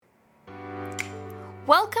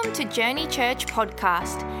Welcome to Journey Church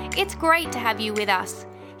Podcast. It's great to have you with us.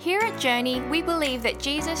 Here at Journey, we believe that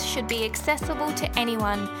Jesus should be accessible to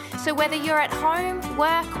anyone. So whether you're at home,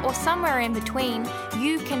 work, or somewhere in between,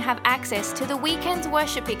 you can have access to the weekend's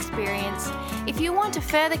worship experience. If you want to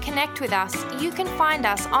further connect with us, you can find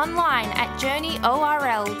us online at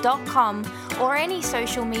journeyorl.com or any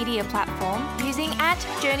social media platform using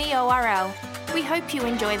 @journeyorl. We hope you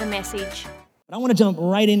enjoy the message. I want to jump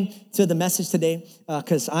right into the message today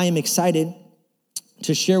because I am excited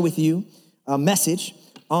to share with you a message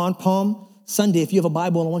on Palm Sunday. If you have a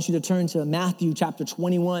Bible, I want you to turn to Matthew chapter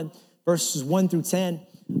 21, verses 1 through 10.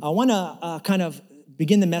 I want to kind of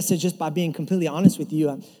begin the message just by being completely honest with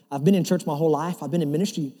you. I've been in church my whole life. I've been in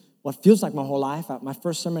ministry what feels like my whole life. My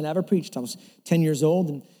first sermon I ever preached, I was 10 years old.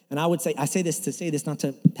 And I would say, I say this not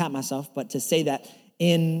to pat myself, but to say that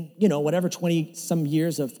in, whatever 20 some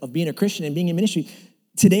years of being a Christian and being in ministry,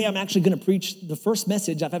 today I'm actually going to preach the first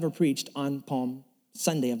message I've ever preached on Palm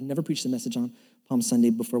Sunday. I've never preached a message on Palm Sunday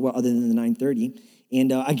before, well, other than the 9:30.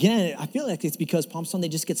 And again, I feel like it's because Palm Sunday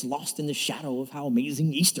just gets lost in the shadow of how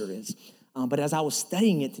amazing Easter is. But as I was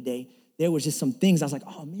studying it today, there was just some things I was like,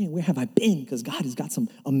 oh man, where have I been? Because God has got some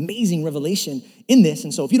amazing revelation in this.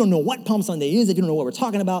 And so if you don't know what Palm Sunday is, if you don't know what we're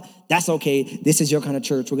talking about, that's okay. This is your kind of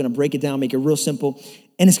church. We're going to break it down, make it real simple,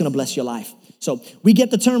 and it's going to bless your life. So we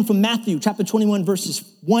get the term from Matthew chapter 21, verses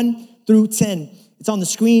 1 through 10. It's on the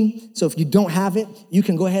screen. So if you don't have it, you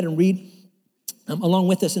can go ahead and read along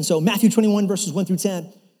with us. And so Matthew 21, verses 1 through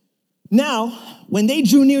 10. Now, when they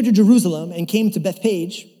drew near to Jerusalem and came to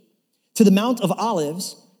Bethphage, to the Mount of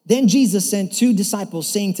Olives, then Jesus sent two disciples,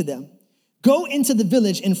 saying to them, go into the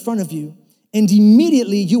village in front of you, and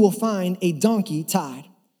immediately you will find a donkey tied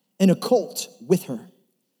and a colt with her.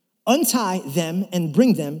 Untie them and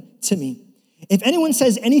bring them to me. If anyone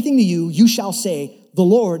says anything to you, you shall say, the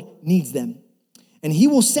Lord needs them, and he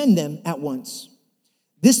will send them at once.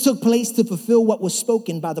 This took place to fulfill what was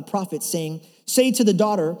spoken by the prophet, saying, say to the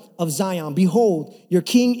daughter of Zion, behold, your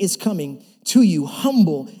king is coming to you,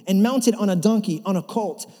 humble and mounted on a donkey, on a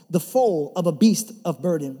colt, the foal of a beast of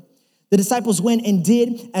burden. The disciples went and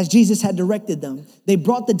did as Jesus had directed them. They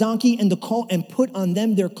brought the donkey and the colt and put on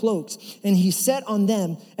them their cloaks, and he sat on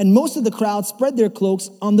them, and most of the crowd spread their cloaks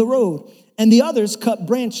on the road. And the others cut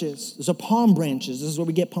branches. Those are palm branches. This is where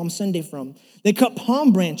we get Palm Sunday from. They cut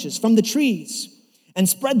palm branches from the trees and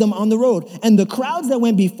spread them on the road. And the crowds that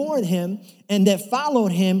went before him and that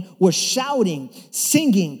followed him were shouting,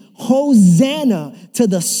 singing, Hosanna to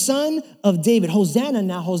the Son of David. Hosanna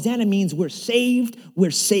now, Hosanna means we're saved, we're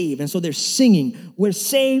saved. And so they're singing, we're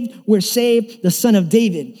saved, the Son of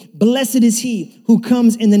David. Blessed is he who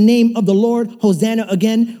comes in the name of the Lord. Hosanna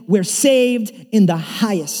again, we're saved in the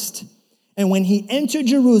highest. And when he entered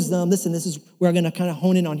Jerusalem, listen, this is where I'm going to kind of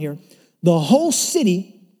hone in on here. The whole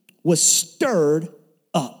city was stirred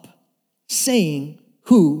up, saying,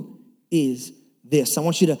 who is this? I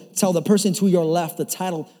want you to tell the person to your left the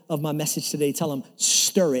title of my message today. Tell them,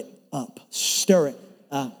 stir it up. Stir it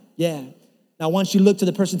up. Yeah. Now, once you look to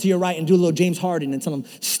the person to your right and do a little James Harden and tell them,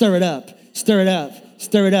 stir it up, stir it up,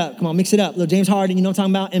 stir it up. Come on, mix it up. Little James Harden, you know what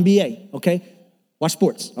I'm talking about? NBA, okay? Watch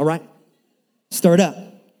sports, all right? Stir it up.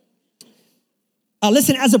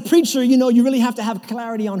 Listen, as a preacher, you really have to have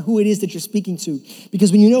clarity on who it is that you're speaking to.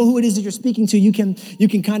 Because when you know who it is that you're speaking to, you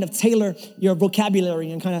can kind of tailor your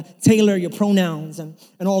vocabulary and kind of tailor your pronouns and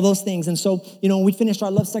all those things. And so, when we finished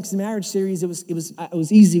our Love, Sex, and Marriage series, it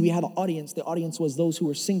was easy. We had an audience. The audience was those who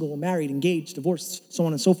were single, married, engaged, divorced, so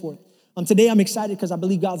on and so forth. Today, I'm excited because I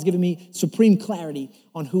believe God's given me supreme clarity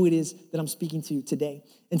on who it is that I'm speaking to today.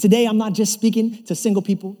 And today, I'm not just speaking to single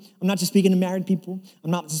people. I'm not just speaking to married people.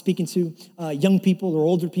 I'm not just speaking to young people or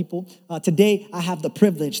older people. Today, I have the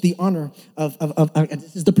privilege, the honor of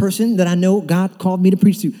this is the person that I know God called me to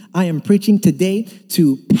preach to. I am preaching today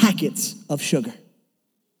to packets of sugar.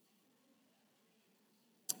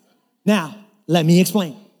 Now, let me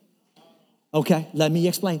explain. Okay, let me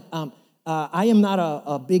explain. I am not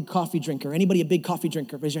a big coffee drinker. Anybody a big coffee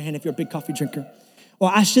drinker? Raise your hand if you're a big coffee drinker. Or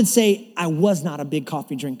I should say I was not a big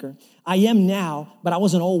coffee drinker. I am now, but I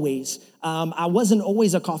wasn't always. I wasn't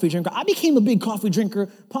always a coffee drinker. I became a big coffee drinker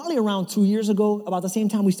probably around 2 years ago, about the same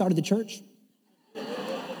time we started the church. I'm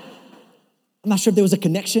not sure if there was a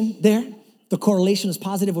connection there. The correlation is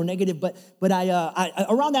positive or negative, but I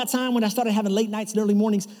around that time when I started having late nights and early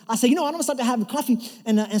mornings, I said, I'm gonna start to have coffee,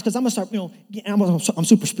 and it's because I'm gonna start, I'm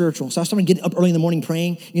super spiritual, so I started getting up early in the morning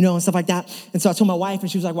praying, and stuff like that. And so I told my wife,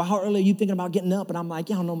 and she was like, well, how early are you thinking about getting up? And I'm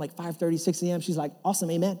like, I don't know, like 5:30, 6 a.m. She's like,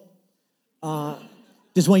 awesome, amen.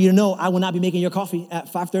 Just want you to know I will not be making your coffee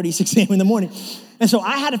at 5:30, 6 a.m. in the morning. And so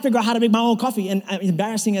I had to figure out how to make my own coffee. And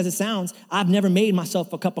embarrassing as it sounds, I've never made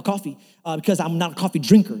myself a cup of coffee because I'm not a coffee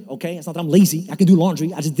drinker, okay? It's not that I'm lazy. I can do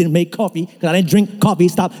laundry. I just didn't make coffee because I didn't drink coffee.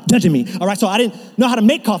 Stop judging me, all right? So I didn't know how to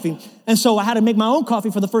make coffee. And so I had to make my own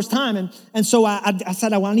coffee for the first time. And so I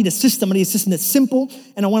said, I need a system. I need a system that's simple.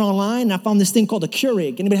 And I went online and I found this thing called a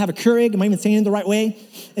Keurig. Anybody have a Keurig? Am I even saying it the right way?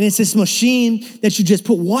 And it's this machine that you just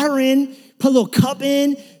put water in, put a little cup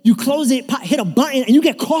in, you close it, hit a button, and you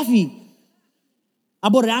get coffee. I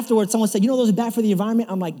bought it afterwards. Someone said, those are bad for the environment.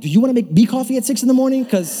 I'm like, do you want to make me coffee at 6 in the morning?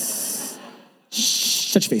 Because,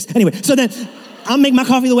 shut your face. Anyway, so then I'll make my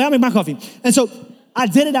coffee the way I make my coffee. And so I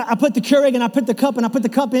did it. I put the Keurig and I put the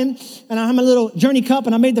cup in, and I have my little journey cup,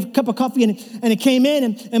 and I made the cup of coffee, and it came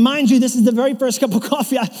in. And mind you, this is the very first cup of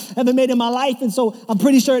coffee I ever made in my life, and so I'm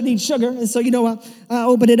pretty sure it needs sugar. And so, I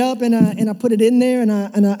opened it up and I put it in there, and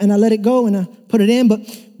I let it go, and I put it in.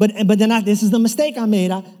 But then this is the mistake I made.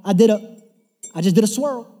 I just did a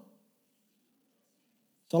swirl.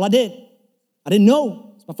 That's all I did. I didn't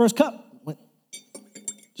know. It's my first cup.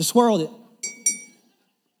 Just swirled it.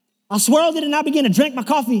 I swirled it and I began to drink my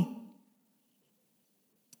coffee.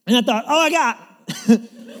 And I thought, oh my God,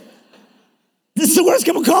 this is the worst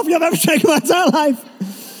cup of coffee I've ever drank in my entire life.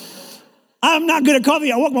 I'm not good at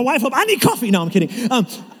coffee. I woke my wife up. I need coffee. No, I'm kidding.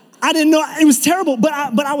 I didn't know. It was terrible, but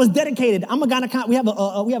I was dedicated. I'm a gynecologist.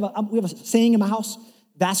 We have a saying in my house.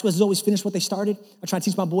 Vasquez has always finished what they started. I try to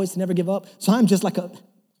teach my boys to never give up. So I'm just like a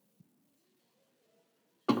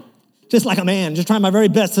man, just trying my very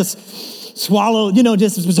best to swallow,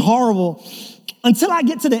 just it was horrible until I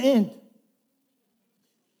get to the end.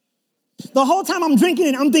 The whole time I'm drinking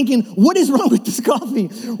it, I'm thinking, what is wrong with this coffee?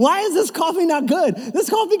 Why is this coffee not good? This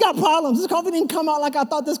coffee got problems. This coffee didn't come out like I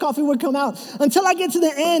thought this coffee would come out. Until I get to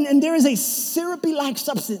the end and there is a syrupy-like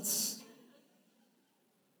substance.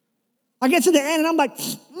 I get to the end and I'm like,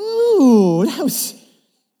 ooh,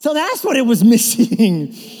 so that's what it was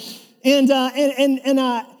missing. And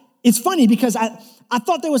it's funny because I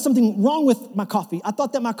thought there was something wrong with my coffee. I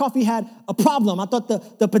thought that my coffee had a problem. I thought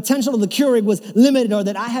the potential of the Keurig was limited or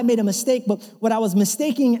that I had made a mistake. But what I was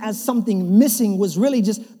mistaking as something missing was really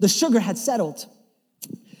just the sugar had settled.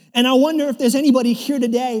 And I wonder if there's anybody here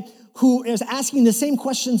today who is asking the same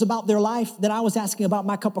questions about their life that I was asking about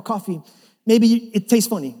my cup of coffee. Maybe it tastes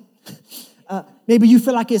funny. Maybe you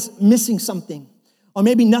feel like it's missing something. Or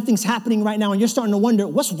maybe nothing's happening right now and you're starting to wonder,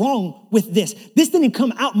 what's wrong with this? This didn't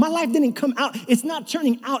come out. My life didn't come out. It's not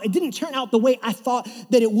turning out. It didn't turn out the way I thought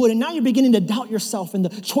that it would. And now you're beginning to doubt yourself and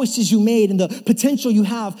the choices you made and the potential you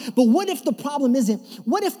have. But what if the problem isn't,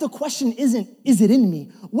 what if the question isn't, is it in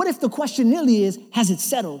me? What if the question really is, has it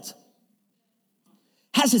settled?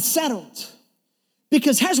 Has it settled?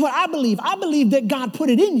 Because here's what I believe. I believe that God put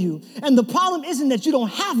it in you. And the problem isn't that you don't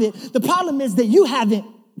have it. The problem is that you haven't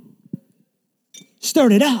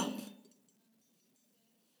stirred it up.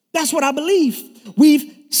 That's what I believe.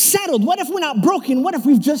 We've settled. What if we're not broken? What if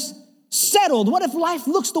we've just settled? What if life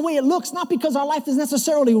looks the way it looks? Not because our life is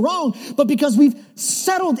necessarily wrong, but because we've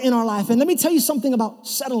settled in our life. And let me tell you something about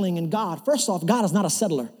settling in God. First off, God is not a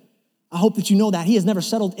settler. I hope that you know that. He has never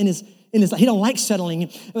settled in his life. He don't like settling.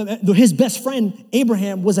 His best friend,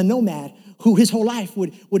 Abraham, was a nomad who his whole life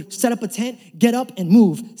would set up a tent, get up and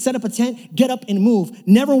move. Set up a tent, get up and move.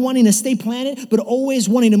 Never wanting to stay planted, but always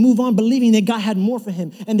wanting to move on, believing that God had more for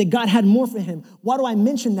him and that God had more for him. Why do I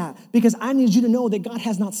mention that? Because I need you to know that God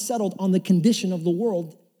has not settled on the condition of the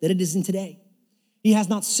world that it is in today. He has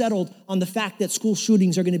not settled on the fact that school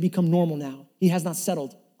shootings are going to become normal now. He has not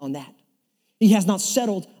settled on that. He has not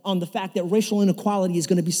settled on the fact that racial inequality is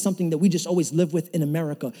going to be something that we just always live with in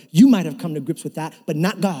America. You might have come to grips with that, but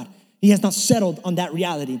not God. He has not settled on that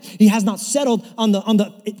reality. He has not settled on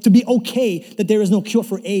to be okay that there is no cure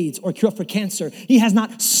for AIDS or cure for cancer. He has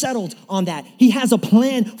not settled on that. He has a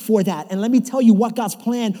plan for that. And let me tell you what God's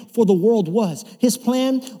plan for the world was. His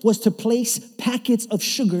plan was to place packets of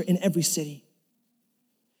sugar in every city.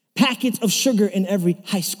 Packets of sugar in every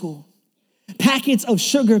high school. Packets of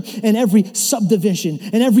sugar in every subdivision,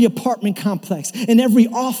 in every apartment complex, in every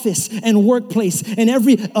office and workplace, in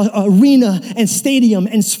every arena and stadium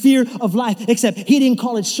and sphere of life, except he didn't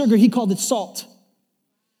call it sugar, he called it salt.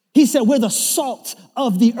 He said, we're the salt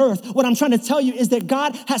of the earth. What I'm trying to tell you is that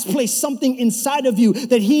God has placed something inside of you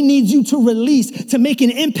that he needs you to release to make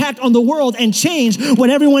an impact on the world and change what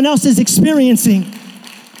everyone else is experiencing.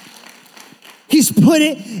 He's put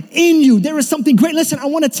it in you. There is something great. Listen, I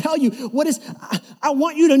want to tell you I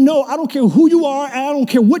want you to know, I don't care who you are, I don't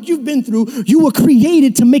care what you've been through, you were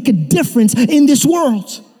created to make a difference in this world.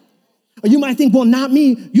 Or you might think, well, not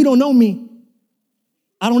me. You don't know me.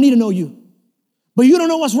 I don't need to know you. But you don't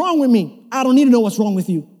know what's wrong with me. I don't need to know what's wrong with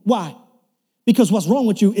you. Why? Because what's wrong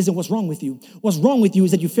with you isn't what's wrong with you. What's wrong with you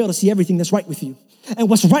is that you fail to see everything that's right with you. And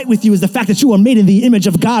what's right with you is the fact that you are made in the image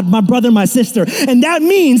of God, my brother, my sister. And that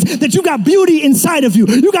means that you got beauty inside of you.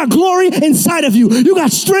 You got glory inside of you. You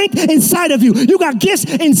got strength inside of you. You got gifts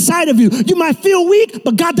inside of you. You might feel weak,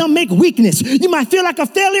 but God doesn't make weakness. You might feel like a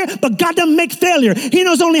failure, but God doesn't make failure. He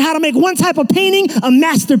knows only how to make one type of painting a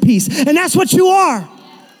masterpiece. And that's what you are.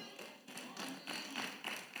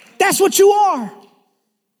 That's what you are.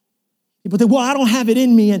 People think, well, I don't have it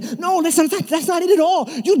in me. And no, that's not it at all.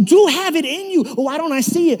 You do have it in you. Why don't I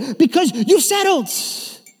see it? Because you settled.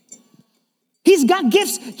 He's got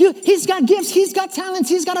gifts. He's got gifts. He's got talents.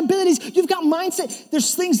 He's got abilities. You've got mindset.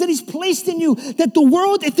 There's things that he's placed in you that the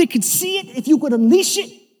world, if it could see it, if you could unleash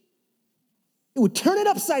it, it would turn it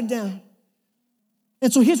upside down.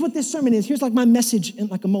 And so here's what this sermon is. Here's like my message in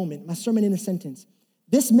like a moment, my sermon in a sentence.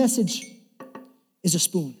 This message is a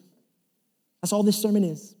spoon. That's all this sermon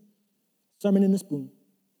is. Sermon in a spoon.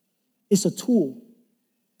 It's a tool.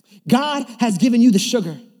 God has given you the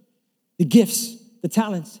sugar, the gifts, the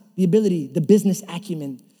talents, the ability, the business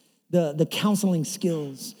acumen, the counseling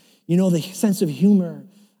skills, the sense of humor,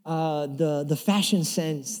 the fashion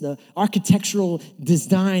sense, the architectural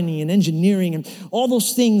designing and engineering, and all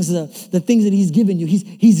those things, the things that he's given you.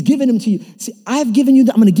 He's given them to you. See, I've given you,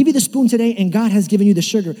 I'm going to give you the spoon today, and God has given you the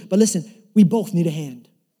sugar. But listen, we both need a hand.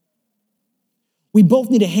 We both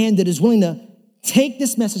need a hand that is willing to take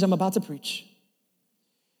this message I'm about to preach,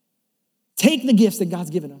 take the gifts that God's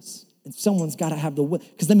given us, and someone's got to have the will.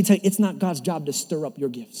 Because let me tell you, it's not God's job to stir up your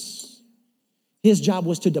gifts. His job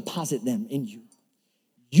was to deposit them in you.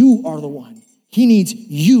 You are the one. He needs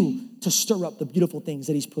you to stir up the beautiful things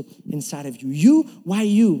that he's put inside of you. Why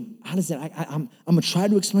you? How does that? I'm going to try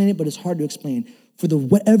to explain it, but it's hard to explain. For the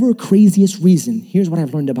whatever craziest reason, here's what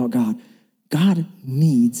I've learned about God. God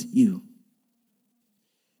needs you.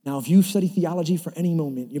 Now, if you study theology for any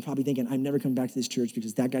moment, you're probably thinking, I'm never coming back to this church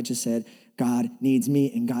because that guy just said, God needs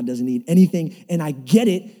me and God doesn't need anything. And I get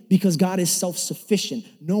it because God is self-sufficient.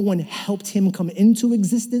 No one helped him come into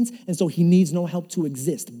existence, and so he needs no help to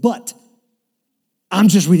exist. But I'm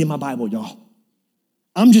just reading my Bible, y'all.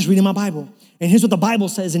 I'm just reading my Bible. And here's what the Bible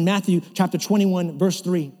says in Matthew chapter 21, verse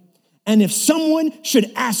 3. And if someone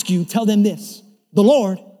should ask you, tell them this, the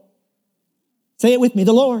Lord, say it with me,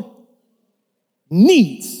 the Lord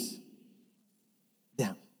needs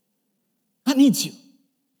them. God needs you.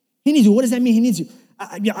 He needs you. What does that mean? He needs you.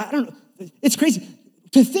 I don't know. It's crazy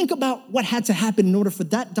to think about what had to happen in order for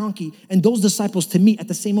that donkey and those disciples to meet at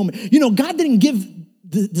the same moment. God didn't give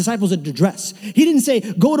the disciples an address. He didn't say,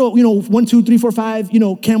 go to, 1, 2, 3, 4, 5,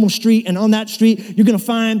 Camel Street, and on that street, you're going to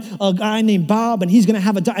find a guy named Bob, and he's going to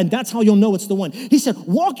have and that's how you'll know it's the one. He said,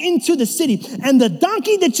 walk into the city, and the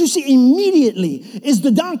donkey that you see immediately is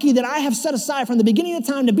the donkey that I have set aside from the beginning of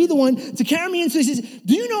time to be the one to carry me into this.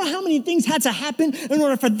 Do you know how many things had to happen in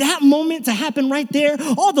order for that moment to happen right there?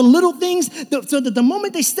 All the little things, so that the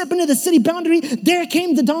moment they step into the city boundary, there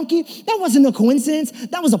came the donkey. That wasn't a coincidence.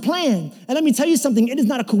 That was a plan. And let me tell you something. It is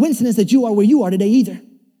not a coincidence that you are where you are today either.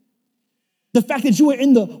 The fact that you are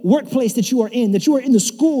in the workplace that you are in the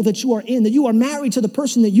school that you are in, that you are married to the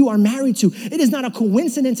person that you are married to. It is not a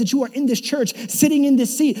coincidence that you are in this church, sitting in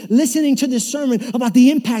this seat, listening to this sermon about the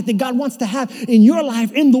impact that God wants to have in your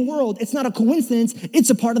life, in the world. It's not a coincidence. It's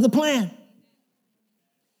a part of the plan.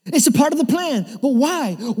 It's a part of the plan. But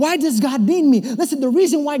why? Why does God need me? Listen, the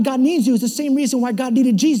reason why God needs you is the same reason why God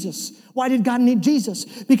needed Jesus. Why did God need Jesus?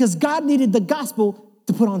 Because God needed the gospel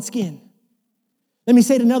to put on skin. Let me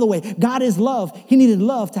say it another way. God is love. He needed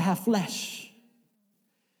love to have flesh.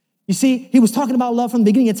 You see, he was talking about love from the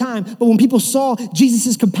beginning of time, but when people saw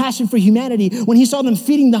Jesus' compassion for humanity, when he saw them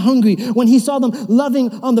feeding the hungry, when he saw them loving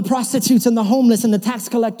on the prostitutes and the homeless and the tax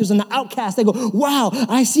collectors and the outcasts, they go, wow,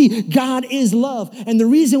 I see God is love. And the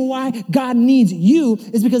reason why God needs you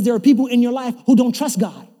is because there are people in your life who don't trust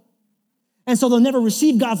God. And so they'll never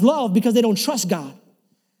receive God's love because they don't trust God.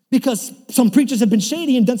 Because some preachers have been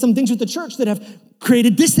shady and done some things with the church that have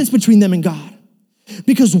created distance between them and God.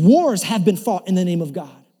 Because wars have been fought in the name of God.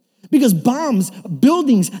 Because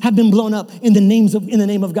buildings have been blown up in the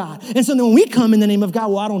name of God. And so then when we come in the name of God,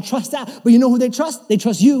 well, I don't trust that. But you know who they trust? They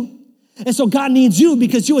trust you. And so God needs you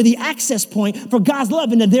because you are the access point for God's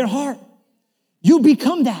love into their heart. You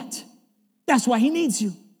become that. That's why he needs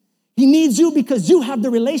you. He needs you because you have the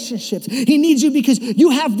relationships. He needs you because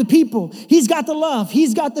you have the people. He's got the love.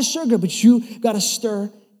 He's got the sugar, but you got to stir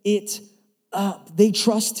it up. They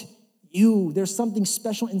trust you. There's something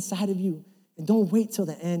special inside of you. And don't wait till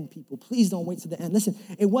the end, people. Please don't wait till the end. Listen,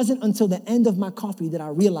 it wasn't until the end of my coffee that I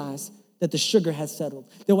realized that the sugar had settled,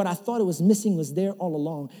 that what I thought it was missing was there all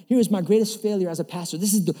along. Here is my greatest failure as a pastor.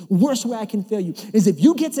 This is the worst way I can fail you, is if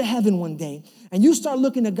you get to heaven one day and you start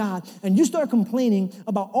looking to God and you start complaining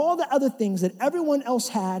about all the other things that everyone else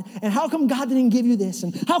had, and how come God didn't give you this,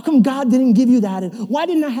 and how come God didn't give you that, and why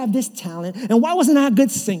didn't I have this talent, and why wasn't I a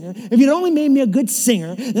good singer? If you'd only made me a good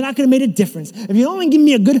singer, then I could have made a difference. If you'd only given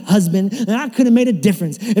me a good husband, then I could have made a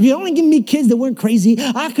difference. If you'd only given me kids that weren't crazy,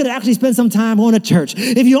 I could have actually spent some time going to church.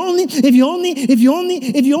 If you only,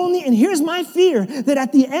 and here's my fear, that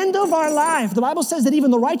at the end of our life, the Bible says that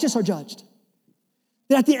even the righteous are judged.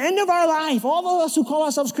 That at the end of our life, all of us who call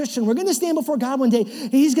ourselves Christian, we're going to stand before God one day,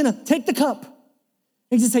 and he's going to take the cup.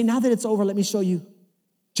 He's going to say, now that it's over, let me show you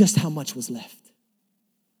just how much was left.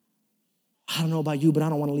 I don't know about you, but I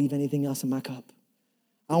don't want to leave anything else in my cup.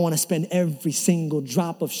 I want to spend every single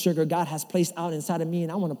drop of sugar God has placed out inside of me, and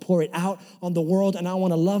I want to pour it out on the world, and I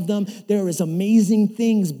want to love them. There is amazing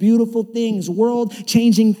things, beautiful things,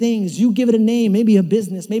 world-changing things. You give it a name, maybe a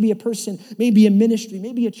business, maybe a person, maybe a ministry,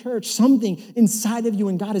 maybe a church, something inside of you,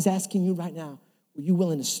 and God is asking you right now, are you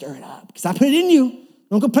willing to stir it up? Because I put it in you.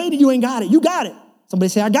 Don't complain that you ain't got it. You got it. Somebody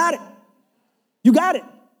say, I got it. You got it.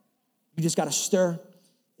 You just got to stir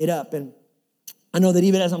it up. And I know that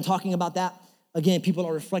even as I'm talking about that, again, people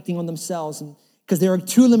are reflecting on themselves, and because there are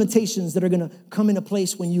two limitations that are going to come into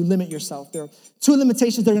place when you limit yourself. There are two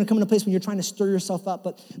limitations that are going to come into place when you're trying to stir yourself up,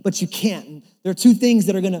 but you can't. And there are two things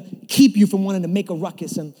that are going to keep you from wanting to make a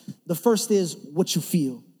ruckus, and the first is what you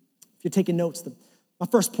feel. If you're taking notes, my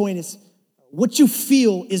first point is what you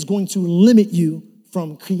feel is going to limit you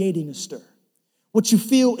from creating a stir. What you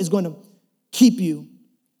feel is going to keep you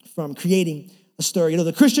from creating a stir. You know,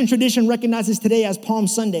 the Christian tradition recognizes today as Palm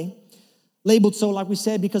Sunday, labeled so, like we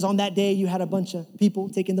said, because on that day you had a bunch of people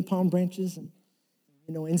taking the palm branches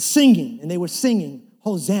and singing, and they were singing,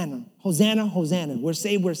 Hosanna, Hosanna, Hosanna. We're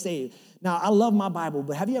saved, we're saved. Now, I love my Bible,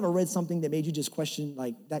 but have you ever read something that made you just question,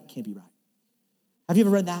 like, that can't be right? Have you ever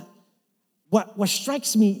read that? What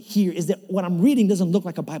strikes me here is that what I'm reading doesn't look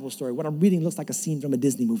like a Bible story. What I'm reading looks like a scene from a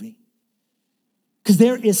Disney movie. Because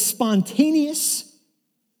there is spontaneous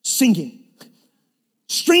singing.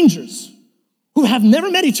 Strangers who have never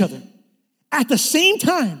met each other at the same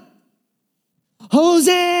time.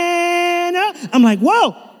 Hosanna. I'm like,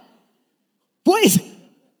 whoa. What is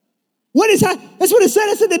that? That's what it said.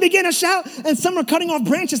 It said they began to shout, and some are cutting off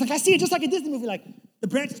branches. Like, I see it just like a Disney movie. Like, the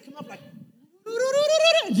branches come up like,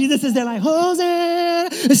 Jesus is there like, Hosanna.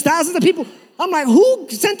 There's thousands of people. I'm like, who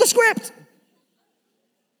sent the script?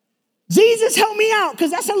 Jesus, help me out,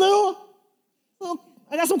 because that's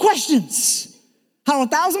I got some questions. How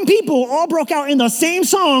 1,000 people all broke out in the same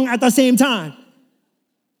song at the same time.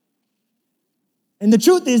 And the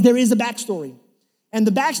truth is, there is a backstory. And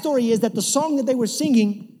the backstory is that the song that they were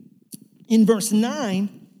singing in verse 9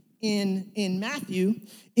 in Matthew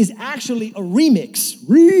is actually a remix.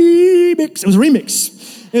 It was a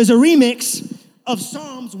remix. It was a remix of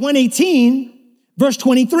Psalms 118, verse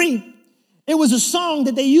 23. It was a song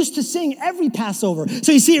that they used to sing every Passover.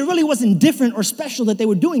 So you see, it really wasn't different or special that they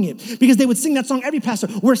were doing it, because they would sing that song every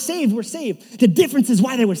Passover. We're saved, we're saved. The difference is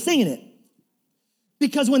why they were singing it.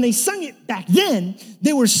 Because when they sung it back then,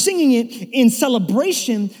 they were singing it in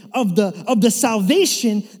celebration of the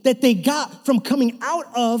salvation that they got from coming out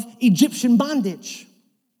of Egyptian bondage.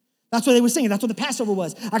 That's what they were singing. That's what the Passover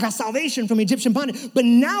was. I got salvation from Egyptian bondage. But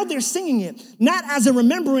now they're singing it not as a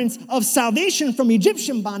remembrance of salvation from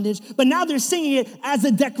Egyptian bondage, but now they're singing it as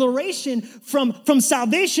a declaration from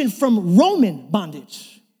salvation from Roman bondage.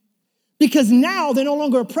 Because now they're no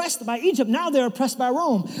longer oppressed by Egypt. Now they're oppressed by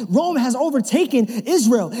Rome. Rome has overtaken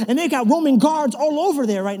Israel, and they've got Roman guards all over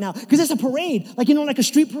there right now. Because it's a parade, like a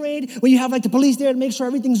street parade where you have like the police there to make sure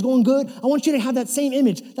everything's going good. I want you to have that same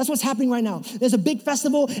image. That's what's happening right now. There's a big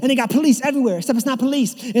festival, and they got police everywhere, except it's not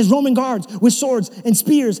police. It's Roman guards with swords and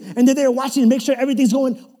spears, and they're there watching to make sure everything's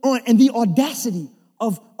going on. And the audacity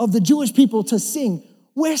of the Jewish people to sing,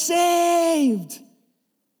 "We're saved,"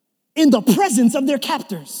 in the presence of their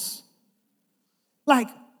captors. Like,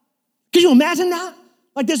 can you imagine that?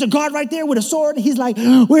 Like, there's a guard right there with a sword. He's like,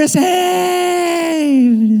 "We're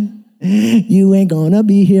saved. You ain't gonna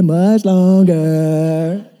be here much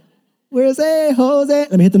longer. We're saved, Hosanna."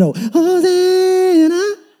 Let me hit the note. Hosanna.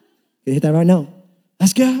 Can you hit that right now?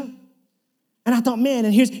 Let's go. And I thought, man,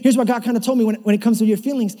 and here's what God kind of told me when it comes to your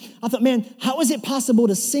feelings. I thought, man, how is it possible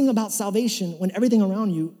to sing about salvation when everything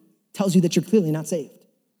around you tells you that you're clearly not saved?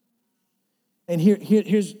 And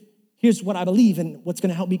here's what I believe, and what's going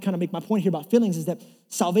to help me kind of make my point here about feelings is that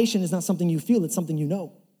salvation is not something you feel, it's something you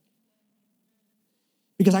know.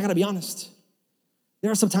 Because I got to be honest, there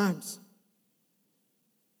are some times,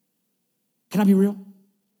 can I be real?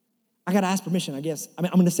 I got to ask permission, I guess. I mean,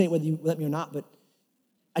 I'm going to say it whether you let me or not, but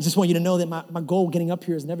I just want you to know that my goal getting up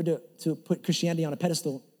here is never to put Christianity on a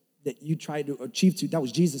pedestal that you tried to achieve to. That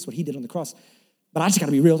was Jesus, what he did on the cross. But I just got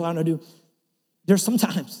to be real. So I don't know, dude. There's some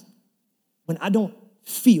times when I don't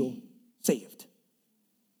feel saved.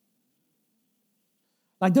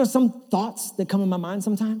 Like there's some thoughts that come in my mind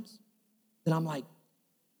sometimes that I'm like,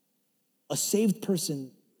 a saved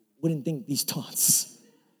person wouldn't think these thoughts.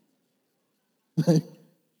 Like,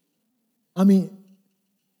 I mean,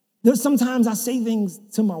 there's sometimes I say things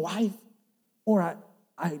to my wife or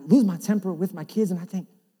I lose my temper with my kids and I think,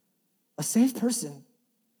 a saved person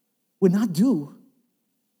would not do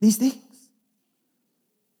these things.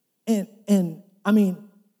 And I mean,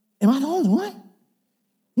 am I the only one?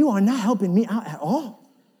 You are not helping me out at all.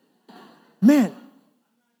 Man,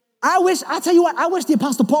 I tell you what, I wish the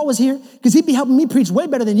Apostle Paul was here because he'd be helping me preach way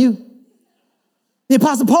better than you. The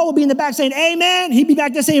Apostle Paul would be in the back saying, amen. He'd be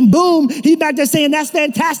back there saying, boom. He'd be back there saying, that's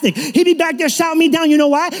fantastic. He'd be back there shouting me down. You know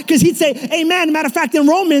why? Because he'd say, amen. Matter of fact, in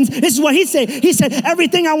Romans, this is what he'd say. He said,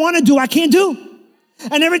 everything I want to do, I can't do.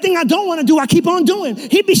 And everything I don't want to do, I keep on doing.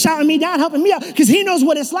 He'd be shouting me down, helping me out, because he knows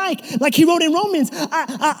what it's like. Like he wrote in Romans,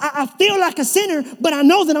 I feel like a sinner, but I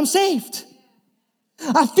know that I'm saved.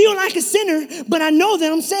 I feel like a sinner, but I know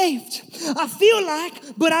that I'm saved. I feel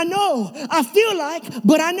like, but I know. I feel like,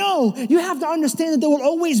 but I know. You have to understand that there will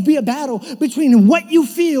always be a battle between what you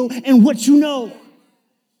feel and what you know.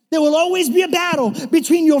 There will always be a battle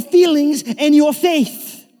between your feelings and your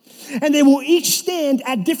faith. And they will each stand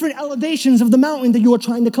at different elevations of the mountain that you are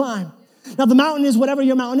trying to climb. Now, the mountain is whatever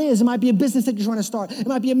your mountain is. It might be a business that you're trying to start. It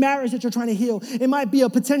might be a marriage that you're trying to heal. It might be a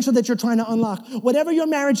potential that you're trying to unlock. Whatever your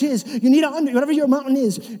marriage is, whatever your mountain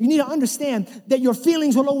is, you need to understand that your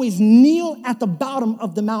feelings will always kneel at the bottom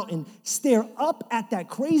of the mountain, stare up at that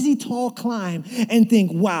crazy tall climb, and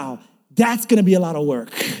think, wow, that's going to be a lot of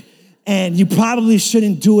work. And you probably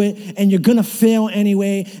shouldn't do it, and you're gonna fail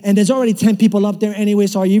anyway, and there's already 10 people up there anyway,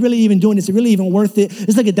 so are you really even doing this? Is it really even worth it?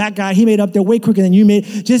 Just look at that guy, he made it up there way quicker than you made.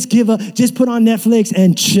 Just just put on Netflix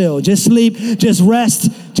and chill. Just sleep, just rest,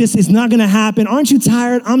 it's not gonna happen. Aren't you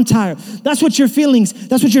tired? I'm tired. That's what your feelings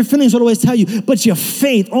will always tell you. But your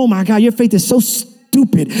faith, oh my God, your faith is so stupid.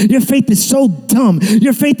 Your faith is so dumb.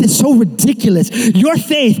 Your faith is so ridiculous. Your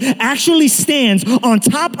faith actually stands on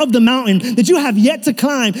top of the mountain that you have yet to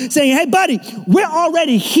climb, saying, hey, buddy, we're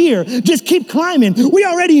already here. Just keep climbing. We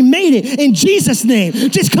already made it in Jesus' name.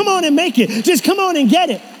 Just come on and make it. Just come on and get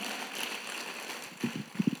it.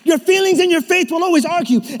 Your feelings and your faith will always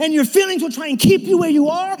argue, and your feelings will try and keep you where you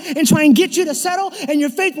are and try and get you to settle, and your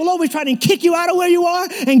faith will always try to kick you out of where you are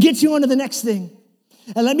and get you on to the next thing.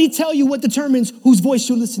 And let me tell you what determines whose voice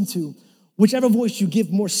you listen to. Whichever voice you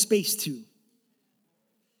give more space to.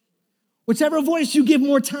 Whichever voice you give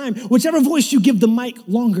more time, whichever voice you give the mic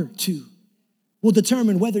longer to, will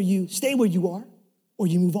determine whether you stay where you are or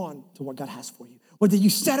you move on to what God has for you. Whether you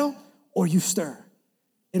settle or you stir.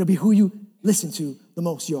 It'll be who you listen to the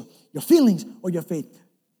most, your feelings or your faith.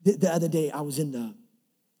 The other day, I was in the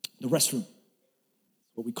restroom,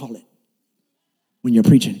 what we call it, when you're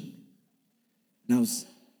preaching. And I was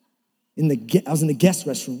in the guest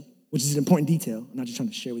restroom, which is an important detail. I'm not just trying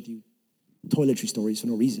to share with you toiletry stories for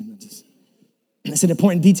no reason. It's an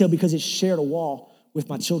important detail because it shared a wall with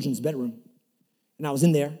my children's bedroom. And I was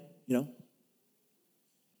in there, doing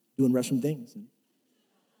restroom things.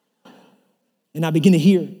 And I begin to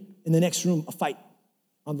hear in the next room a fight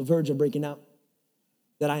on the verge of breaking out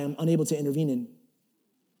that I am unable to intervene in.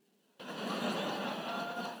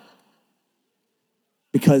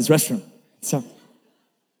 Because restroom. So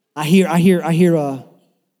I hear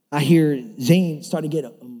Zane start to get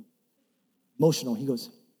emotional.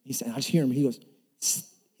 He said, I just hear him. He goes,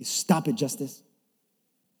 stop it, Justice.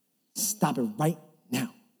 Stop it right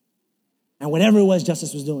now. And whatever it was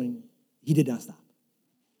Justice was doing, he did not stop.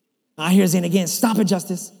 I hear Zane again, stop it,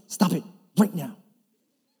 Justice. Stop it right now.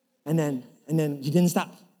 And then he didn't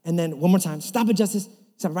stop. And then one more time, stop it, Justice.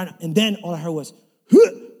 Stop it right now. And then all I heard was,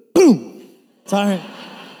 boom. That's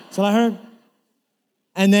all I heard.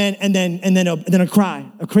 And then a cry,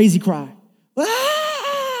 a crazy cry.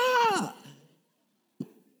 Ah!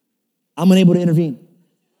 I'm unable to intervene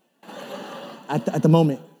at the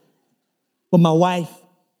moment. But my wife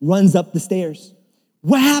runs up the stairs.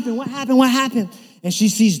 What happened? And she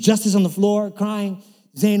sees Justice on the floor crying,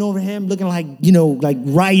 Zane over him, looking like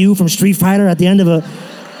Ryu from Street Fighter at the end of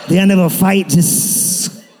a fight,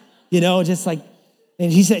 just like,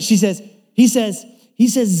 and he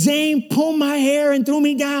says, Zane pulled my hair and threw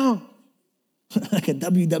me down. Like a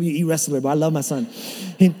WWE wrestler, but I love my son.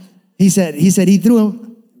 He said he threw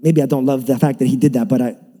him. Maybe I don't love the fact that he did that,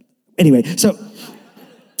 but anyway, so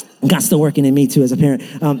God's still working in me too as a parent.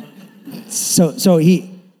 So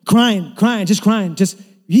he crying,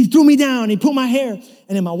 he threw me down, he pulled my hair, and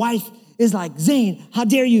then my wife is like, Zane, how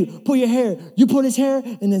dare you pull your hair? You pull his hair?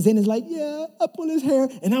 And then Zane is like, yeah, I pull his hair.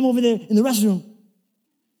 And I'm over there in the restroom,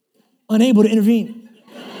 unable to intervene.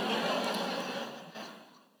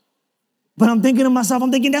 But I'm thinking to myself,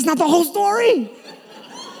 that's not the whole story.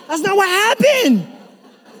 That's not what happened.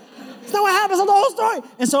 That's not what happened, that's not the whole story.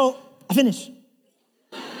 And so I finish.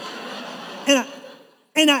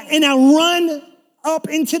 And I run up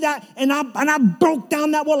into that, and I broke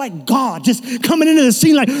down that wall like God, just coming into the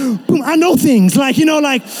scene like, boom, I know things, like I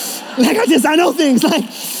know things,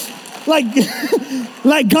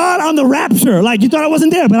 like God on the rapture, like you thought I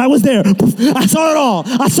wasn't there, but I was there. I saw it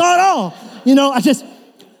all.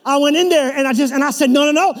 I went in there and I said,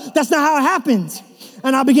 no, that's not how it happens.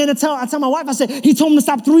 And I began to tell my wife, I said, he told him to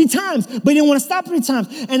stop 3 times, but he didn't want to stop 3 times.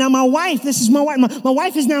 And now my wife is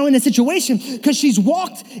now in a situation because she's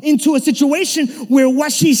walked into a situation where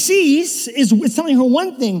what she sees is telling her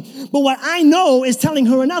one thing, but what I know is telling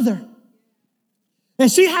her another.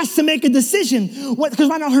 And she has to make a decision because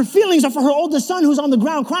right now her feelings are for her oldest son who's on the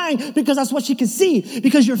ground crying because that's what she can see.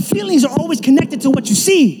 Because your feelings are always connected to what you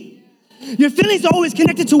see. Your feelings are always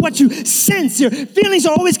connected to what you sense. Your feelings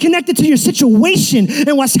are always connected to your situation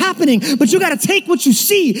and what's happening. But you got to take what you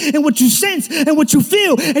see and what you sense and what you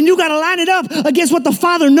feel, and you got to line it up against what the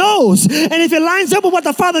Father knows. And if it lines up with what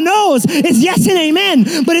the Father knows, it's yes and amen.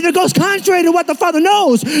 But if it goes contrary to what the Father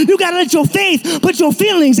knows, you got to let your faith put your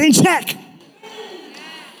feelings in check.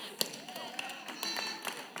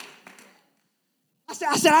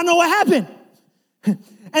 I said, I know what happened.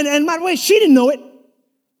 And by the way, she didn't know it.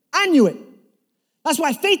 I knew it. That's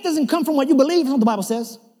why faith doesn't come from what you believe, that's what the Bible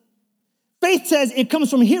says. Faith says it comes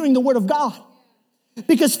from hearing the word of God.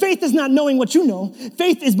 Because faith is not knowing what you know.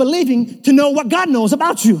 Faith is believing to know what God knows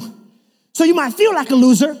about you. So you might feel like a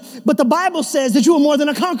loser, but the Bible says that you are more than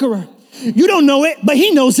a conqueror. You don't know it, but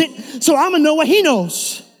he knows it, so I'm gonna know what he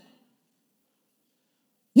knows.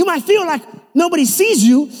 You might feel like nobody sees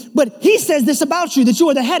you, but he says this about you, that you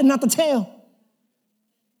are the head and not the tail.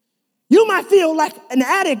 You might feel like an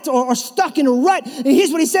addict or stuck in a rut. And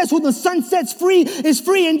here's what he says, who the Son sets free is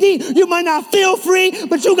free indeed. You might not feel free,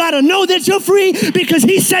 but you got to know that you're free because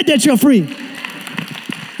he said that you're free.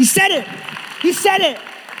 He said it. He said it.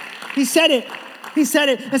 He said it. He said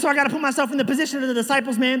it. And so I got to put myself in the position of the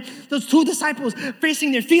disciples, man. Those 2 disciples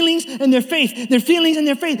facing their feelings and their faith. Their feelings and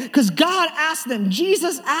their faith. Because God asked them,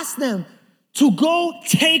 Jesus asked them to go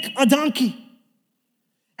take a donkey.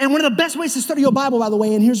 And one of the best ways to study your Bible, by the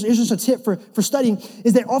way, and here's just a tip for studying,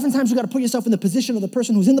 is that oftentimes you got to put yourself in the position of the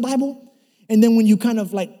person who's in the Bible. And then when you kind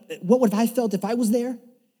of like, what would I felt if I was there?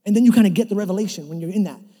 And then you kind of get the revelation when you're in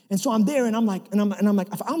that. And so I'm there and I'm like,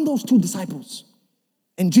 if I'm those 2 disciples,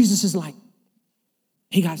 and Jesus is like,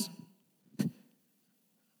 hey guys,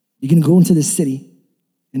 you're going to go into this city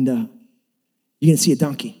and you're going to see a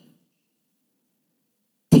donkey.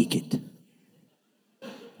 Take it.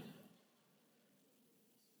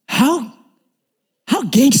 How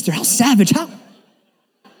gangster, how savage,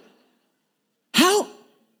 how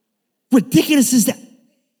ridiculous is that?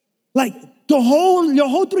 Like your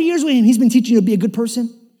whole 3 years with him, he's been teaching you to be a good person,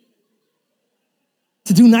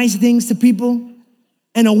 to do nice things to people.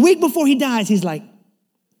 And a week before he dies, he's like,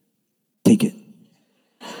 take it.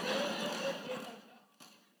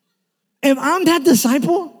 If I'm that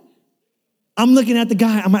disciple, I'm looking at the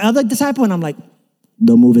guy, my other disciple, and I'm like,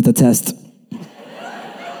 don't move, it's a test.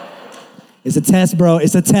 It's a test, bro.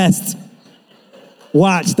 It's a test.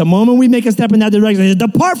 Watch. The moment we make a step in that direction,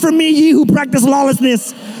 depart from me, ye who practice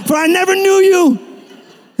lawlessness, for I never knew you.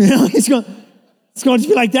 It's going to just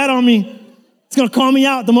be like that on me. It's going to call me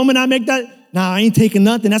out. The moment I make that, nah, I ain't taking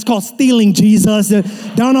nothing. That's called stealing, Jesus.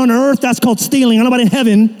 Down on earth, that's called stealing. I don't know about in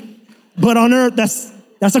heaven, but on earth,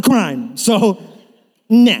 that's a crime. So,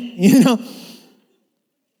 nah,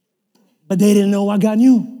 But they didn't know what God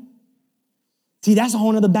knew. See, that's a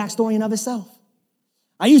whole other backstory in of itself.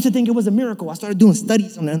 I used to think it was a miracle. I started doing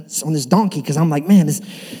studies on this donkey because I'm like, man, this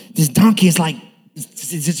donkey is like, it's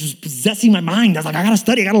just possessing my mind. I was like, I got to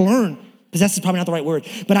study, I got to learn. Possess is probably not the right word,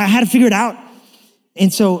 but I had to figure it out.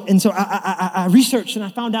 And so I researched and I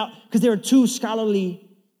found out, because there are 2 scholarly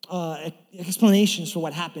explanations for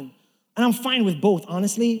what happened. And I'm fine with both,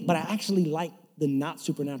 honestly, but I actually like the not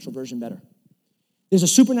supernatural version better. There's a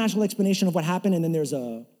supernatural explanation of what happened, and then there's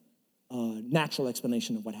a natural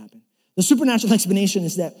explanation of what happened. The supernatural explanation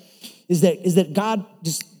is that God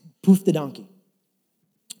just poofed the donkey,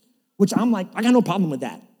 which I'm like, I got no problem with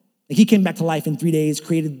that. Like he came back to life in 3 days,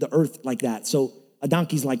 created the earth like that. So a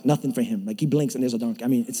donkey's like nothing for him. Like he blinks and there's a donkey. I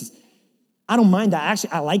mean, I don't mind that.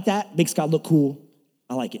 Actually, I like that. Makes God look cool.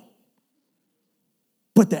 I like it.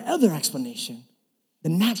 But the other explanation, the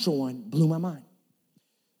natural one, blew my mind.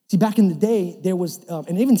 See, back in the day, there was,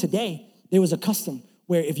 and even today, there was a custom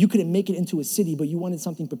where if you couldn't make it into a city, but you wanted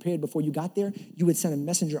something prepared before you got there, you would send a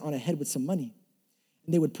messenger on ahead with some money.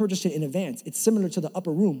 And they would purchase it in advance. It's similar to the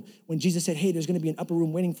upper room. When Jesus said, hey, there's gonna be an upper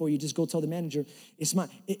room waiting for you, just go tell the manager, it's mine.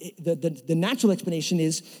 The natural explanation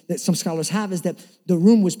is, that some scholars have, is that the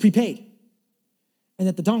room was prepaid and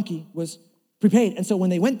that the donkey was prepaid. And so when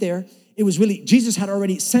they went there, it was really, Jesus had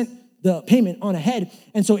already sent the payment on ahead.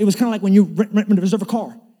 And so it was kind of like when you reserve a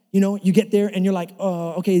car. You know, you get there and you're like,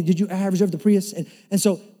 okay, did you have reserved the Prius? And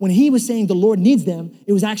so when he was saying the Lord needs them,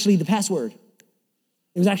 it was actually the password.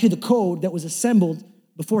 It was actually the code that was assembled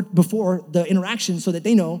before the interaction so that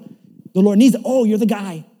they know the Lord needs them. Oh, you're the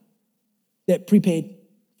guy that prepaid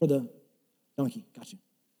for the donkey. Got you.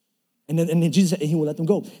 And then Jesus said he will let them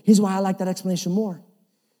go. Here's why I like that explanation more.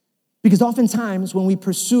 Because oftentimes when we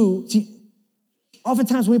pursue the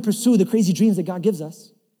crazy dreams that God gives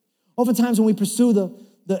us, oftentimes when we pursue the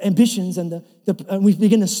ambitions and we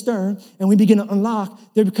begin to stir and we begin to unlock,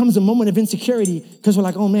 there becomes a moment of insecurity because we're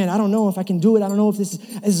like, oh man, I don't know if I can do it. I don't know if this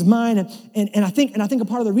is mine. And I think a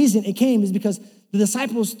part of the reason it came is because the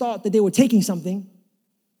disciples thought that they were taking something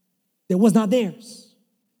that was not theirs.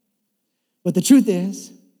 But the truth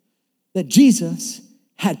is that Jesus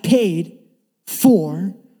had paid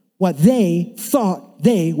for what they thought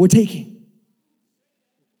they were taking.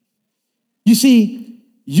 You see,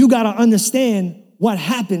 you got to understand what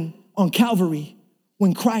happened on Calvary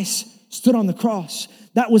when Christ stood on the cross.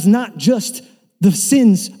 That was not just the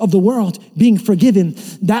sins of the world being forgiven.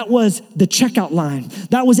 That was the checkout line.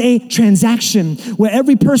 That was a transaction where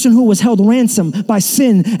every person who was held ransom by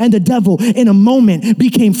sin and the devil in a moment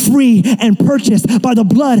became free and purchased by the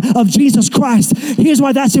blood of Jesus Christ. Here's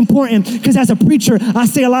why that's important, because as a preacher, I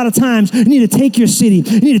say a lot of times, you need to take your city,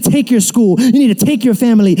 you need to take your school, you need to take your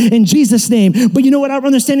family in Jesus' name. But you know what I'm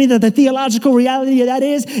understanding that the theological reality of that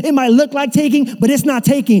is? It might look like taking, but it's not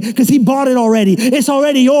taking because he bought it already. It's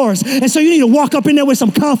already yours. And so you need to walk up in there with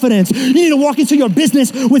some confidence. You need to walk into your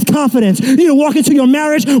business with confidence. You need to walk into your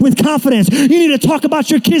marriage with confidence. You need to talk about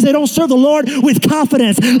your kids that don't serve the Lord with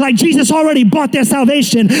confidence. Like Jesus already bought their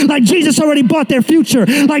salvation. Like Jesus already bought their future.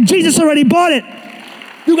 Like Jesus already bought it.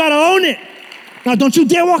 You got to own it. Now, don't you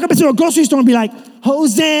dare walk up into a grocery store and be like,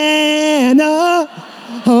 Hosanna,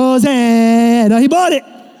 Hosanna. He bought it.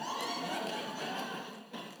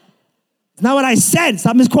 It's not what I said.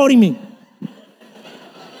 Stop misquoting me.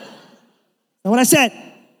 And what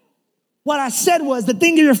I said was the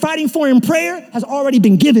thing that you're fighting for in prayer has already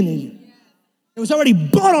been given to you. It was already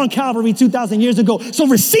bought on Calvary 2,000 years ago. So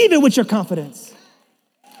receive it with your confidence.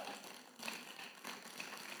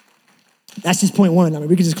 That's just point one. I mean,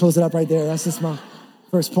 we could just close it up right there. That's just my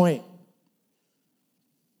first point.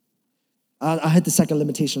 I'll hit the second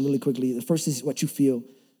limitation really quickly. The first is what you feel.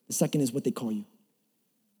 The second is what they call you.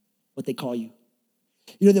 What they call you.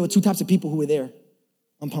 You know, there were two types of people who were there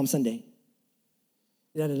on Palm Sunday.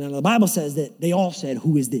 The Bible says that they all said,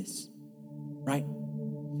 who is this? Right?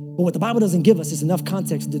 But what the Bible doesn't give us is enough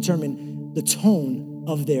context to determine the tone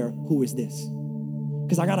of their who is this.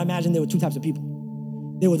 Because I got to imagine there were two types of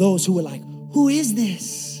people. There were those who were like, who is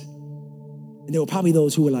this? And there were probably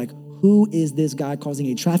those who were like, who is this guy causing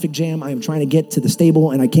a traffic jam? I am trying to get to the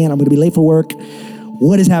stable and I can't. I'm going to be late for work.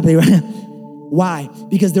 What is happening right now? Why?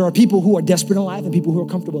 Because there are people who are desperate in life and people who are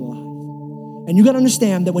comfortable in life. And you got to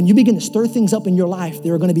understand that when you begin to stir things up in your life,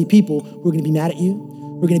 there are going to be people who are going to be mad at you,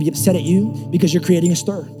 who are going to be upset at you because you're creating a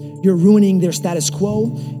stir. You're ruining their status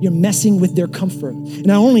quo. You're messing with their comfort. And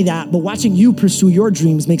not only that, but watching you pursue your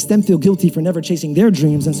dreams makes them feel guilty for never chasing their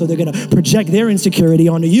dreams. And so they're going to project their insecurity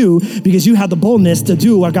onto you because you have the boldness to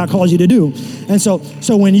do what God calls you to do. And so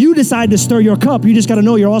when you decide to stir your cup, you just got to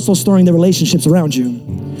know you're also stirring the relationships around you.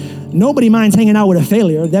 Nobody minds hanging out with a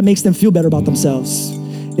failure. That makes them feel better about themselves.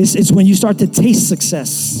 It's when you start to taste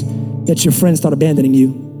success that your friends start abandoning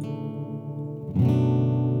you.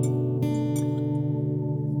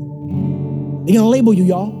 They're going to label you,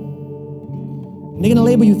 y'all. And they're going to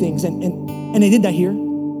label you things. And they did that here.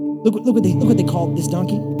 Look what they called this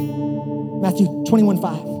donkey. Matthew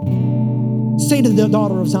 21:5. Say to the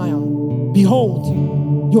daughter of Zion,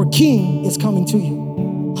 behold, your king is coming to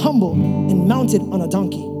you, humble and mounted on a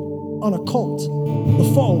donkey, on a colt, the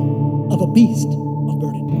foal of a beast of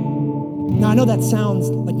burden. Now, I know that sounds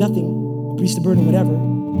like nothing, a beast of burden, whatever,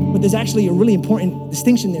 but there's actually a really important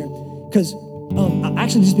distinction there because I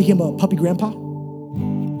actually just became a puppy grandpa.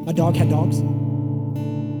 My dog had dogs.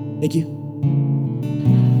 Thank you.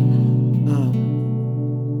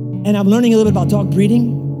 And I'm learning a little bit about dog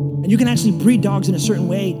breeding. And you can actually breed dogs in a certain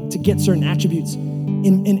way to get certain attributes.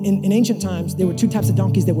 In ancient times, there were two types of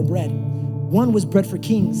donkeys that were bred. One was bred for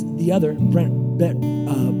kings, the other bred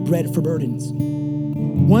for burdens.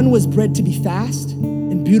 One was bred to be fast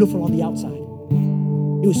and beautiful on the outside.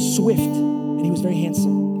 It was swift and he was very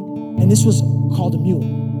handsome. And this was called a mule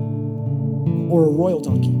or a royal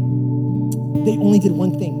donkey. They only did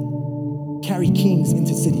one thing: carry kings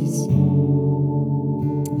into cities.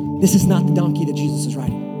 This is not the donkey that Jesus is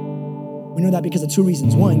riding. We know that because of two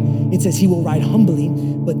reasons. One, it says he will ride humbly,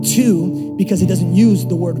 but two, because it doesn't use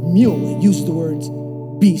the word mule, it uses the words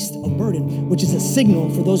beast of burden, which is a signal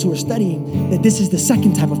for those who are studying that this is the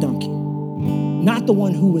second type of donkey. Not the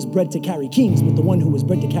one who was bred to carry kings, but the one who was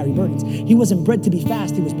bred to carry burdens. He wasn't bred to be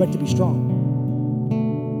fast, he was bred to be strong.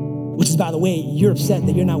 Which is, by the way, you're upset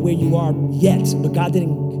that you're not where you are yet, but God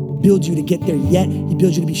didn't build you to get there yet. He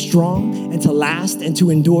built you to be strong and to last and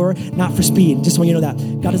to endure, not for speed. Just so you know that.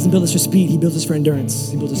 God doesn't build us for speed, he builds us for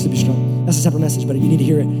endurance. He builds us to be strong. That's a separate message, but you need to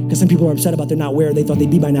hear it, because some people are upset about they're not where they thought they'd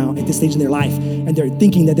be by now at this stage in their life. And they're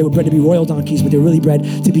thinking that they were bred to be royal donkeys, but they're really bred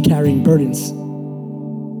to be carrying burdens.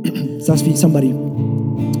 So that's for somebody.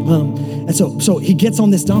 And so he gets on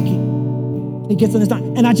this donkey. He gets on this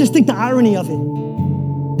donkey. And I just think the irony of it,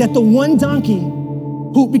 that the one donkey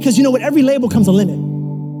who, because you know, with every label comes a limit.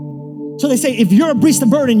 So they say, if you're a beast of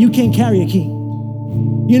burden, you can't carry a king.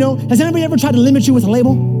 You know, has anybody ever tried to limit you with a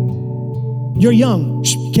label? You're young,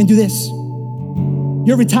 you can't do this.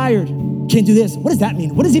 You're retired, can't do this. What does that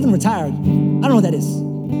mean? What is even retired? I don't know what that is.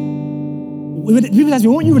 People ask me,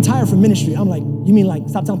 won't you retire from ministry? I'm like, you mean like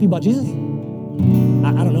stop telling people about Jesus?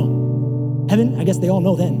 I don't know. Heaven, I guess they all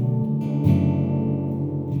know then.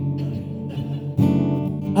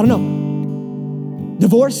 I don't know.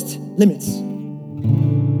 Divorced, limits.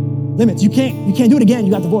 Limits. You can't do it again.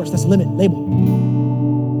 You got divorced. That's a limit. Label.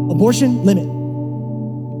 Abortion, limit.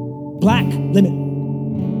 Black, limit.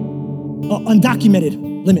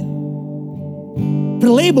 Undocumented, limit. Put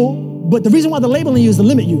a label, but the reason why they're labeling you is to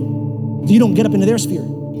limit you, so you don't get up into their sphere.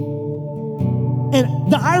 And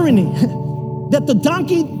the irony that the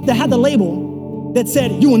donkey that had the label that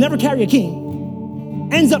said, you will never carry a king,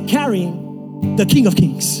 ends up carrying the King of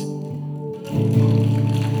Kings.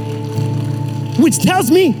 Which tells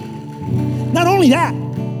me, not only that,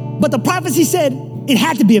 but the prophecy said it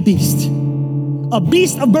had to be a beast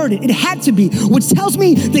of burden. It had to be, which tells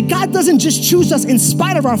me that God doesn't just choose us in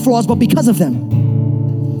spite of our flaws, but because of them.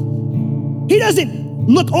 He doesn't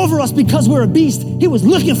look over us because we're a beast. He was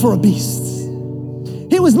looking for a beast.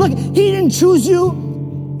 He didn't choose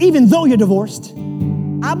you even though you're divorced.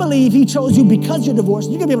 I believe he chose you because you're divorced.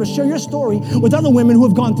 You're gonna be able to share your story with other women who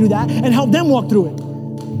have gone through that and help them walk through it.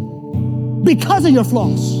 Because of your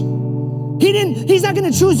flaws. He's not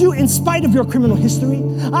gonna choose you in spite of your criminal history.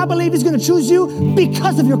 I believe he's gonna choose you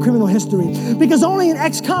because of your criminal history. Because only an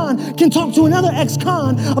ex-con can talk to another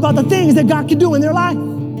ex-con about the things that God can do in their life.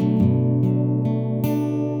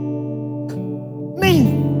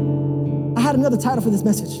 Man, I had another title for this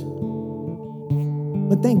message.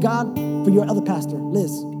 But thank God for your other pastor,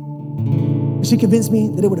 Liz. She convinced me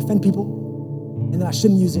that it would offend people and that I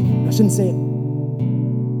shouldn't use it. I shouldn't say it.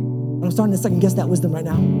 But I'm starting to second guess that wisdom right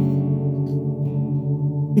now.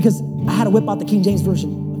 Because I had to whip out the King James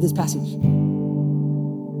version of this passage.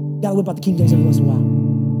 Gotta whip out the King James every once in a while.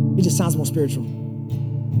 It just sounds more spiritual.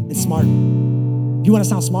 It's smart. If you want to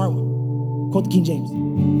sound smart, quote the King James.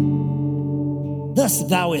 Thus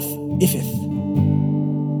thou ifeth.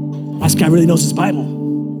 This guy really knows his Bible.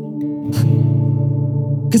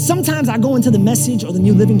 Because sometimes I go into the Message or the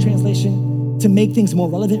New Living Translation to make things more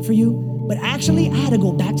relevant for you, but actually I had to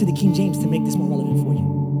go back to the King James to make this more relevant for you.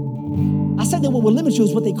 I said that what will limit you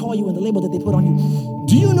is what they call you and the label that they put on you.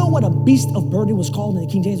 Do you know what a beast of burden was called in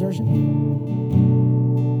the King James Version?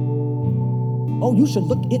 Oh, you should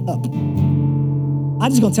look it up. I'm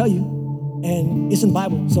just gonna tell you, and it's in the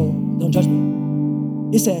Bible, so don't judge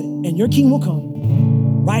me. It said, and your king will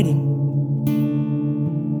come riding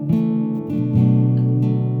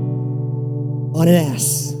on an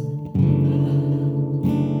ass.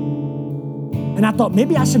 And I thought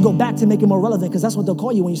maybe I should go back to make it more relevant, because that's what they'll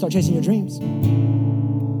call you when you start chasing your dreams.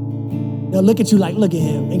 They'll look at you like, look at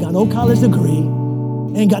him, ain't got no college degree,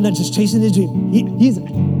 ain't got nothing, just chasing his dream.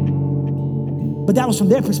 But that was from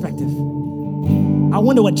their perspective. I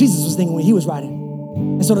wonder what Jesus was thinking when he was writing.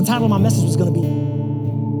 And so the title of my message was gonna be,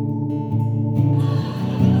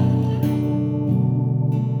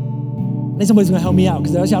 I need somebody's gonna help me out,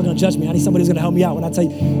 because else y'all gonna judge me. I need somebody who's gonna help me out when I tell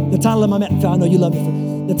you the title of my message. I know you love me.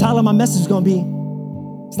 The title of my message is gonna be,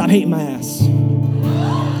 Stop Hating My Ass.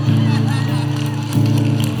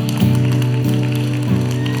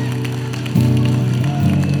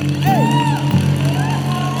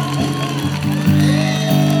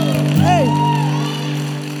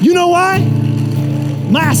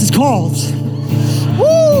 My ass is called.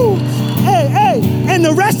 Woo! Hey, and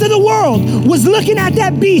the rest of the world was looking at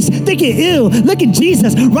that beast thinking, ew, look at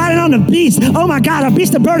Jesus riding on the beast. Oh my God, a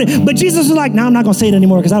beast of burden. But Jesus was like, no, I'm not going to say it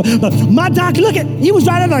anymore but my donkey, he was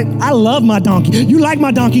riding like, I love my donkey. You like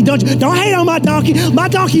my donkey, don't you? Don't hate on my donkey. My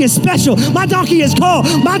donkey is special. My donkey is called.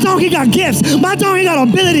 My donkey got gifts. My donkey got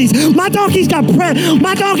abilities. My donkey's got prayer.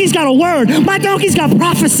 My donkey's got a word. My donkey's got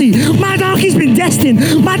prophecy. My donkey's been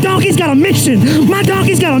destined. My donkey's got a mission. My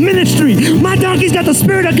donkey's got a ministry. My donkey's got the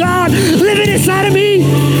Spirit of God living inside of me.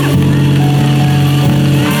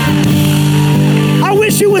 I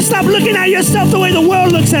wish you would stop looking at yourself the way the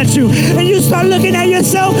world looks at you, and you start looking at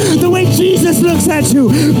yourself the way Jesus looks at you.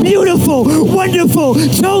 Beautiful, wonderful,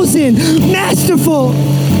 chosen, masterful,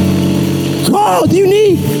 called,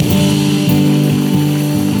 unique.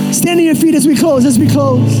 Stand on your feet as we close,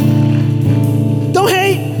 Don't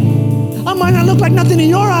hate. I might not look like nothing in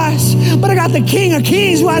your eyes, but I got the King of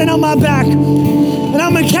Kings riding on my back. And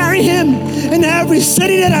I'm going to carry him in every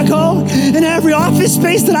city that I go, in every office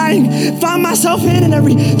space that I find myself in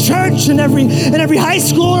every church, in every high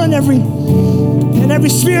school, in every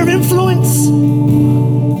sphere of influence.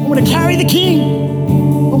 I'm going to carry the King.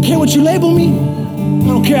 I don't care what you label me. I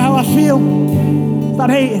don't care how I feel. Stop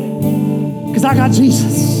hating, because I got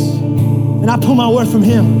Jesus. And I pull my word from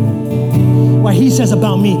him. What he says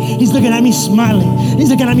about me. He's looking at me smiling. He's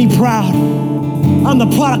looking at me proud. I'm the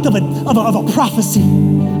product of a prophecy.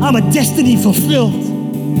 I'm a destiny fulfilled.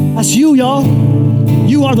 That's you, y'all.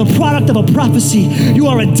 You are the product of a prophecy. You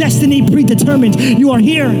are a destiny predetermined. You are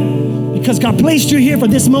here because God placed you here for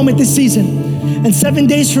this moment, this season. And 7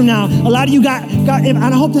 days from now, a lot of you got, and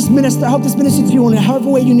I hope this ministered to you in however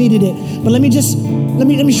way you needed it. But let me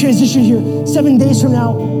transition here. 7 days from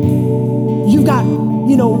now, you've got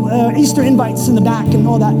Easter invites in the back and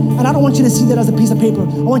all that. And I don't want you to see that as a piece of paper.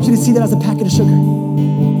 I want you to see that as a packet of sugar.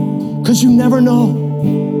 Because you never know.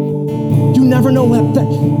 You never know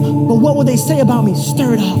but what will they say about me?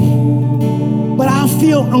 Stir it up. But I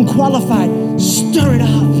feel unqualified. Stir it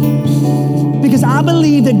up. Because I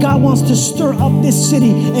believe that God wants to stir up this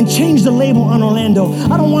city and change the label on Orlando.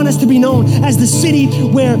 I don't want us to be known as the city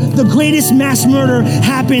where the greatest mass murder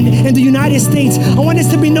happened in the United States. I want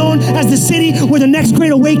us to be known as the city where the next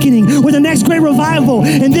great awakening, where the next great revival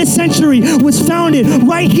in this century was founded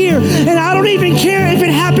right here. And I don't even care if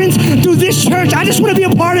it happens through this church. I just want to be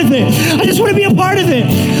a part of it. I just want to be a part of it.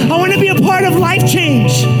 I want to be a part of life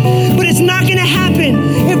change. But it's not going to happen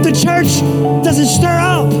if the church doesn't stir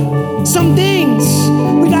up some things.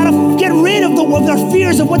 We gotta get rid of our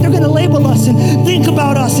fears of what they're gonna label us and think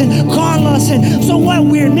about us and call us and so what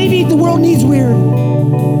weird. Maybe the world needs weird.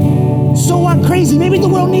 So what crazy? Maybe the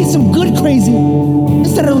world needs some good crazy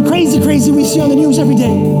instead of the crazy we see on the news every day.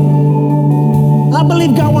 I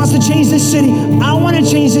believe God wants to change this city. I want to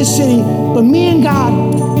change this city, but me and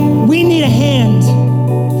God, we need a hand.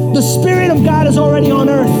 The Spirit of God is already on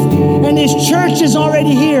earth and His church is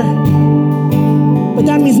already here. But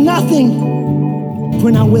that means nothing if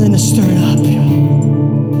we're not willing to stir it up.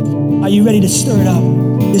 Are you ready to stir it up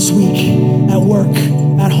this week at work,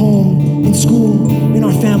 at home, in school, in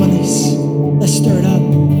our families? Let's stir it up.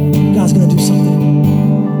 God's going to do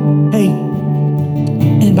something. Hey,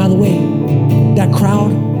 and by the way, that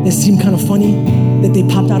crowd that seemed kind of funny, that they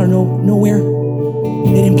popped out of nowhere,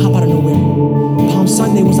 they didn't pop out of nowhere. Palm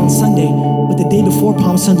Sunday was on Sunday, but the day before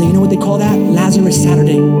Palm Sunday, you know what they call that? Lazarus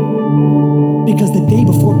Saturday. Because the day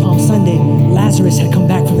before Palm Sunday, Lazarus had come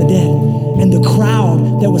back from the dead. And the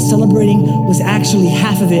crowd that was celebrating was actually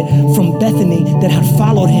half of it from Bethany that had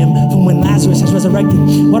followed him from when Lazarus has resurrected.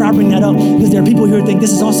 Why do I bring that up? Because there are people here who think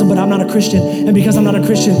this is awesome, but I'm not a Christian. And because I'm not a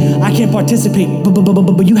Christian, I can't participate.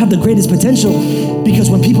 But you have the greatest potential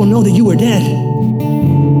because when people know that you were dead,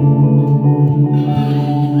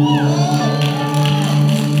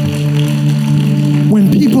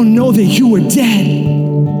 when people know that you were dead,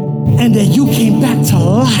 and that you came back to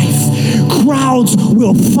life, crowds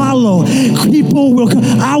will follow. People will come.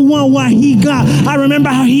 I want what he got. I remember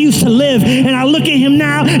how he used to live, and I look at him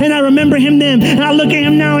now, and I remember him then, and I look at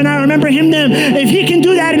him now, and I remember him then. If he can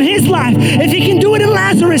do that in his life, if he can do it in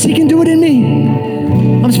Lazarus, he can do it in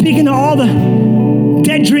me. I'm speaking to all the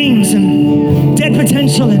dead dreams and dead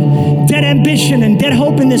potential and dead ambition and dead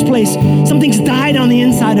hope in this place. Something's died on the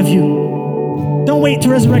inside of you. Don't wait till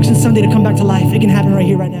Resurrection Sunday to come back to life. It can happen right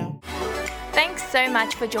here, right now. Thanks so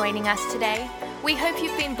much for joining us today. We hope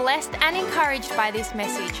you've been blessed and encouraged by this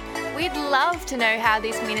message. We'd love to know how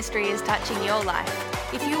this ministry is touching your life.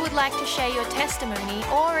 If you would like to share your testimony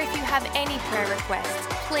or if you have any prayer requests,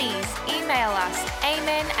 please email us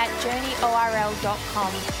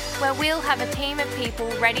amen@journeyorl.com, where we'll have a team of people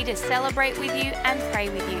ready to celebrate with you and pray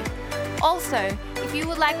with you. Also, if you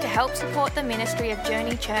would like to help support the ministry of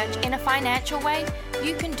Journey Church in a financial way,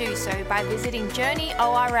 you can do so by visiting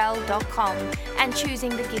journeyorl.com and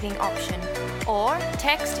choosing the giving option, or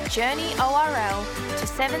text JourneyORL to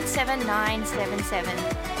 77977.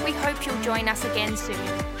 We hope you'll join us again soon.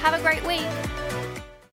 Have a great week.